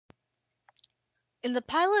In the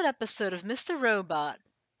pilot episode of Mr. Robot,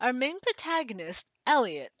 our main protagonist,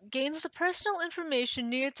 Elliot, gains the personal information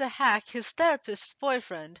needed to hack his therapist's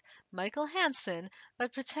boyfriend, Michael Hansen, by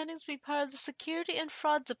pretending to be part of the security and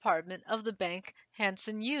fraud department of the bank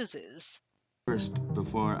Hansen uses. First,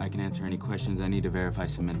 before I can answer any questions, I need to verify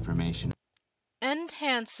some information. And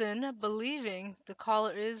Hansen, believing the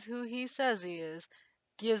caller is who he says he is,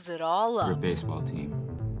 gives it all For a up. baseball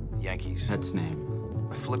team. Yankees. Pet's name.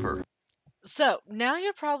 A flipper. So, now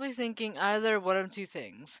you're probably thinking either one of two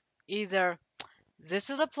things. Either, this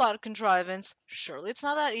is a plot contrivance, surely it's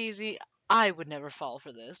not that easy, I would never fall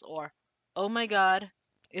for this, or, oh my god,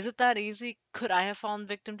 is it that easy? Could I have fallen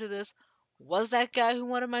victim to this? Was that guy who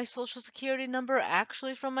wanted my social security number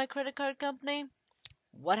actually from my credit card company?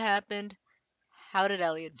 What happened? How did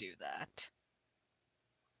Elliot do that?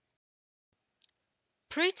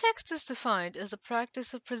 Pretext is defined as the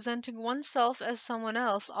practice of presenting oneself as someone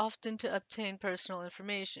else, often to obtain personal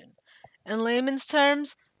information. In layman's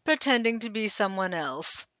terms, pretending to be someone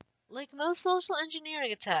else. Like most social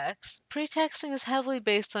engineering attacks, pretexting is heavily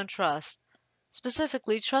based on trust.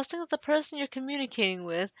 Specifically, trusting that the person you're communicating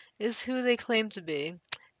with is who they claim to be,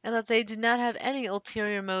 and that they do not have any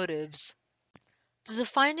ulterior motives. The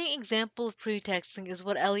defining example of pretexting is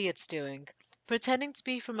what Elliot's doing, pretending to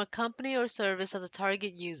be from a company or service that the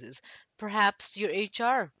target uses, perhaps your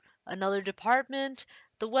HR, another department,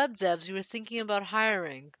 the web devs you were thinking about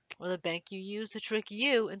hiring, or the bank you use to trick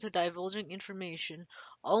you into divulging information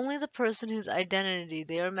only the person whose identity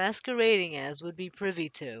they are masquerading as would be privy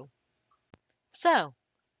to. So,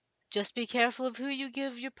 just be careful of who you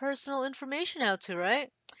give your personal information out to, right?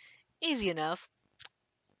 Easy enough.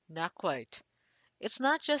 Not quite. It's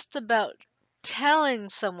not just about telling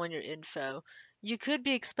someone your info. You could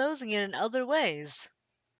be exposing it in other ways.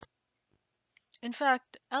 In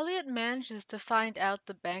fact, Elliot manages to find out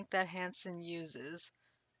the bank that Hansen uses,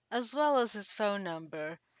 as well as his phone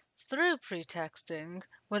number, through pretexting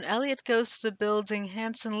when Elliot goes to the building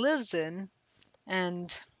Hansen lives in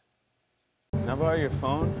and Can I borrow your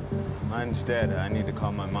phone? Mine's dead. I need to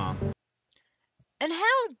call my mom. and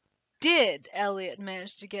how did Elliot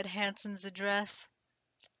manage to get Hansen's address?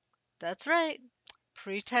 That's right,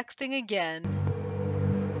 pretexting again.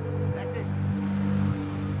 That's it.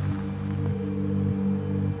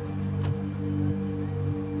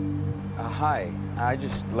 Hi. I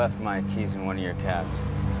just left my keys in one of your cabs.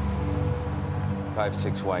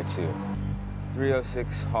 56Y2.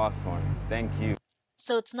 306 Hawthorne. Thank you.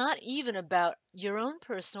 So it's not even about your own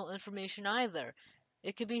personal information either.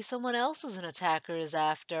 It could be someone else's an attacker is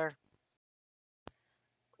after.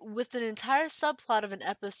 With an entire subplot of an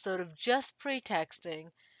episode of just pretexting,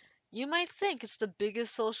 you might think it's the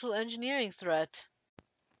biggest social engineering threat.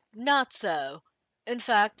 Not so. In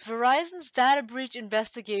fact, Verizon's data breach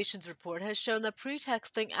investigations report has shown that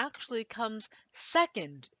pretexting actually comes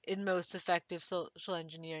second in most effective social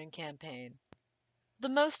engineering campaign. The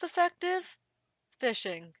most effective?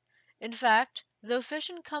 Phishing. In fact, though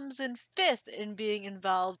phishing comes in fifth in being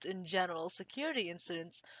involved in general security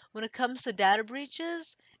incidents, when it comes to data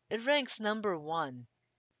breaches, it ranks number one.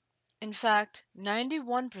 In fact,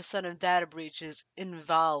 91% of data breaches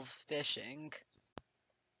involve phishing.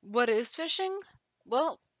 What is phishing?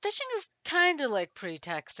 Well, phishing is kinda like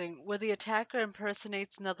pretexting, where the attacker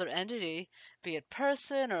impersonates another entity, be it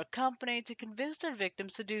person or company, to convince their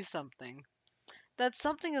victims to do something. That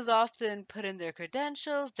something is often put in their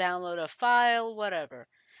credentials, download a file, whatever.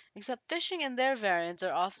 Except phishing and their variants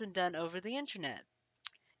are often done over the internet.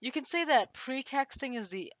 You can say that pretexting is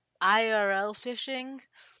the IRL phishing.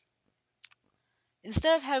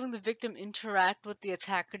 Instead of having the victim interact with the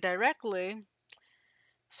attacker directly,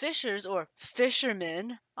 phishers or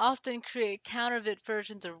fishermen often create counterfeit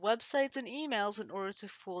versions of websites and emails in order to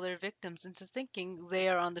fool their victims into thinking they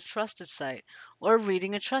are on the trusted site or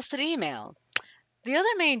reading a trusted email. The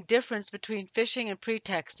other main difference between phishing and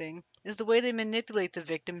pretexting is the way they manipulate the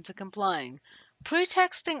victim into complying.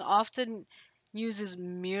 Pretexting often uses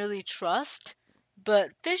merely trust,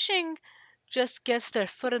 but phishing just gets their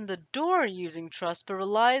foot in the door using trust but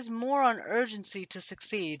relies more on urgency to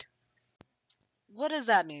succeed. What does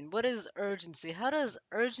that mean? What is urgency? How does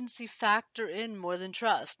urgency factor in more than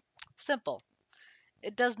trust? Simple.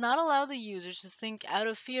 It does not allow the users to think out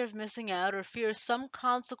of fear of missing out or fear some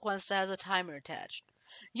consequence that has a timer attached.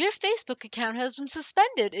 Your Facebook account has been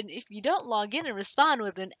suspended, and if you don't log in and respond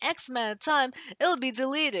within X amount of time, it'll be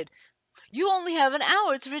deleted. You only have an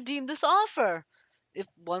hour to redeem this offer. If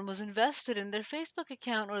one was invested in their Facebook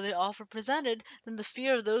account or the offer presented, then the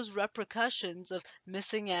fear of those repercussions of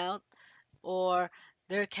missing out or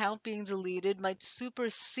Their account being deleted might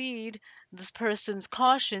supersede this person's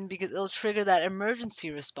caution because it'll trigger that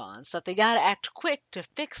emergency response that they gotta act quick to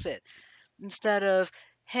fix it instead of,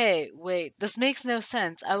 hey, wait, this makes no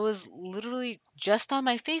sense. I was literally just on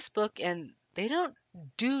my Facebook and they don't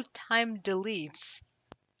do time deletes.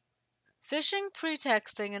 Phishing,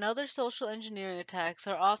 pretexting, and other social engineering attacks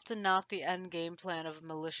are often not the end game plan of a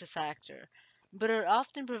malicious actor, but it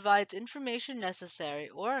often provides information necessary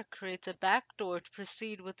or creates a backdoor to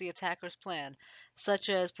proceed with the attacker's plan, such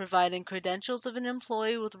as providing credentials of an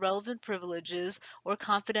employee with relevant privileges or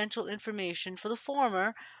confidential information for the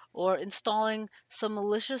former, or installing some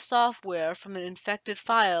malicious software from an infected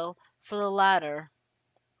file for the latter.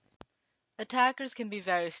 Attackers can be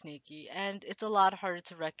very sneaky, and it's a lot harder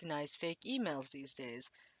to recognize fake emails these days.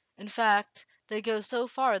 In fact, they go so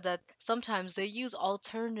far that sometimes they use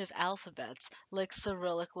alternative alphabets, like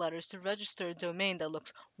Cyrillic letters, to register a domain that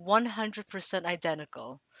looks 100%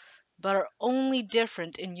 identical, but are only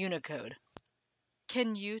different in Unicode.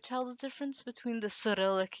 Can you tell the difference between the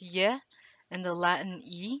Cyrillic Y and the Latin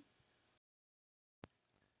E?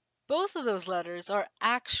 Both of those letters are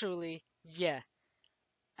actually Y.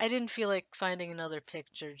 I didn't feel like finding another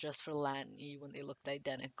picture just for Latin E when they looked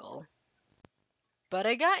identical. But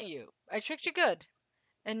I got you. I tricked you good.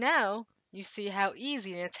 And now you see how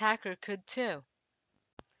easy an attacker could too.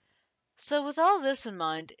 So with all this in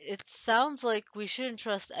mind, it sounds like we shouldn't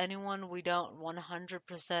trust anyone we don't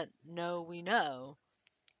 100% know we know.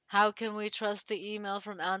 How can we trust the email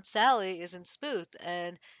from Aunt Sally isn't spoofed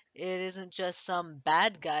and it isn't just some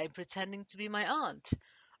bad guy pretending to be my aunt?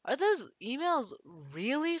 Are those emails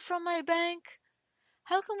really from my bank?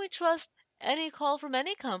 How can we trust any call from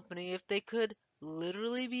any company if they could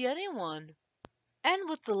literally be anyone? And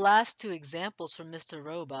with the last two examples from Mr.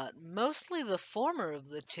 Robot, mostly the former of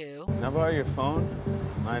the two, Can I borrow your phone?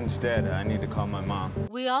 Mine's dead. I need to call my mom.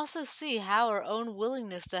 we also see how our own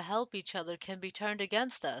willingness to help each other can be turned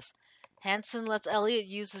against us. Hanson lets Elliot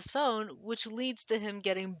use his phone, which leads to him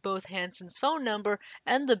getting both Hanson's phone number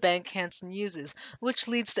and the bank Hanson uses, which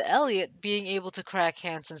leads to Elliot being able to crack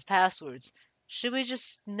Hanson's passwords. Should we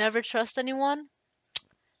just never trust anyone?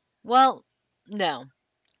 Well, no.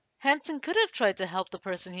 Hanson could have tried to help the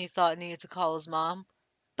person he thought needed to call his mom,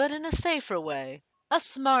 but in a safer way, a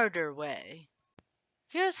smarter way.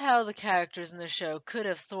 Here's how the characters in the show could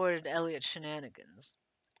have thwarted Elliot's shenanigans.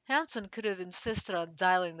 Hanson could have insisted on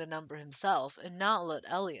dialing the number himself and not let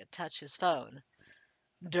Elliot touch his phone.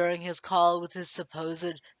 During his call with his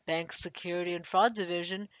supposed bank security and fraud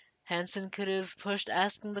division, Hanson could have pushed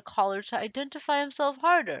asking the caller to identify himself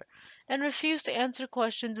harder and refused to answer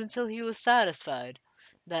questions until he was satisfied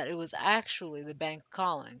that it was actually the bank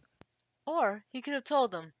calling. Or he could have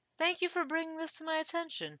told them, "Thank you for bringing this to my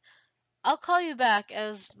attention. I'll call you back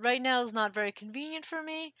as right now is not very convenient for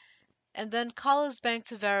me," and then call his bank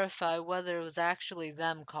to verify whether it was actually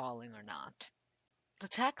them calling or not. The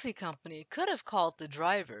taxi company could have called the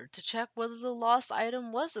driver to check whether the lost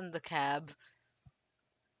item was in the cab.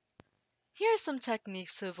 Here are some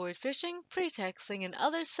techniques to avoid phishing, pretexting, and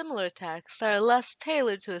other similar attacks that are less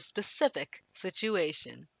tailored to a specific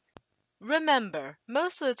situation. Remember,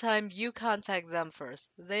 most of the time you contact them first.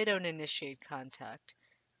 They don't initiate contact.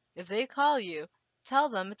 If they call you, tell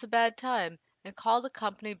them it's a bad time and call the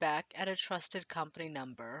company back at a trusted company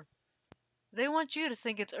number. They want you to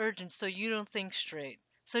think it's urgent so you don't think straight.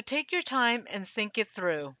 So take your time and think it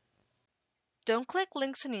through. Don't click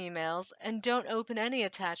links in emails and don't open any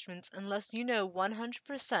attachments unless you know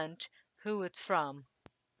 100% who it's from.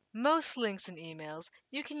 Most links in emails,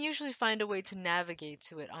 you can usually find a way to navigate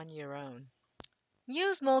to it on your own.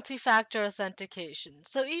 Use multi-factor authentication,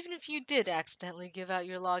 so even if you did accidentally give out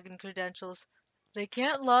your login credentials, they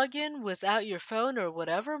can't log in without your phone or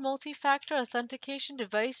whatever multi-factor authentication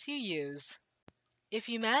device you use. If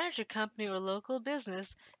you manage a company or local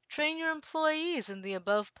business, train your employees in the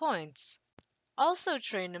above points. Also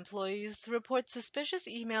train employees to report suspicious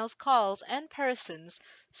emails, calls, and persons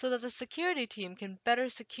so that the security team can better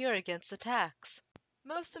secure against attacks.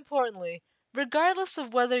 Most importantly, regardless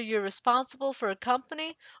of whether you're responsible for a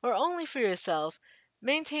company or only for yourself,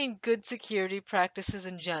 maintain good security practices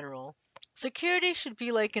in general. Security should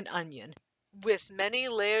be like an onion, with many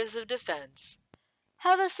layers of defense.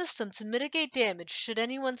 Have a system to mitigate damage should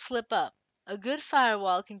anyone slip up. A good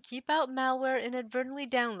firewall can keep out malware inadvertently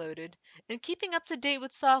downloaded, and keeping up to date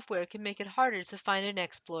with software can make it harder to find an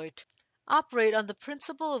exploit. Operate on the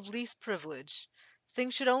principle of least privilege.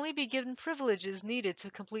 Things should only be given privileges needed to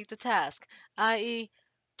complete the task, i.e.,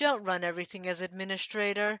 don't run everything as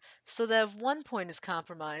administrator so that if one point is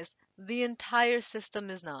compromised, the entire system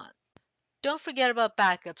is not. Don't forget about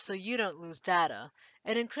backups so you don't lose data,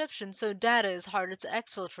 and encryption so data is harder to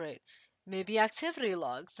exfiltrate. Maybe activity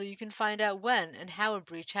logs so you can find out when and how a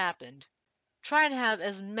breach happened. Try and have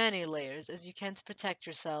as many layers as you can to protect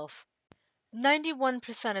yourself.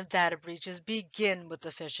 91% of data breaches begin with a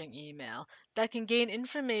phishing email that can gain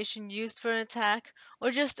information used for an attack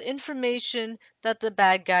or just information that the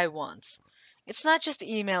bad guy wants. It's not just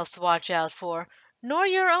emails to watch out for, nor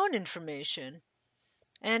your own information.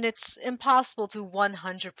 And it's impossible to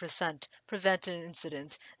 100% prevent an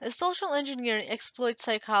incident, as social engineering exploits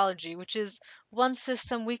psychology, which is one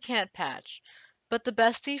system we can't patch. But the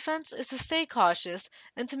best defense is to stay cautious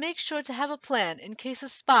and to make sure to have a plan in case a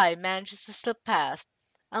spy manages to slip past,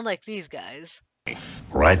 unlike these guys.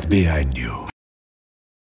 Right behind you.